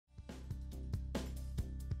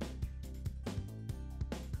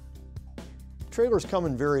Trailers come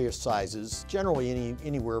in various sizes, generally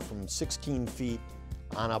anywhere from 16 feet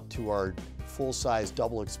on up to our full-size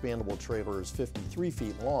double expandable trailer is 53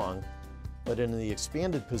 feet long, but in the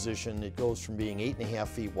expanded position it goes from being 8.5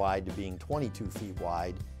 feet wide to being 22 feet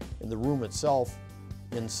wide, and the room itself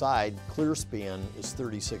inside, clear span, is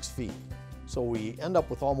 36 feet. So we end up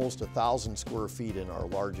with almost 1,000 square feet in our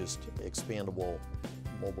largest expandable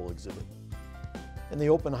mobile exhibit. And they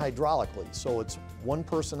open hydraulically, so it's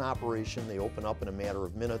one-person operation. They open up in a matter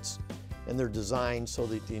of minutes, and they're designed so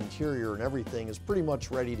that the interior and everything is pretty much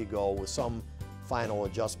ready to go with some final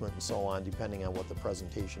adjustment and so on, depending on what the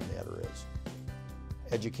presentation matter is.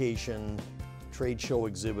 Education, trade show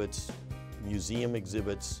exhibits, museum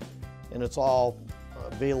exhibits, and it's all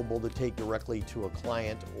available to take directly to a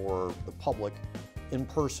client or the public in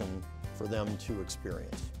person for them to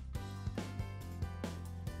experience.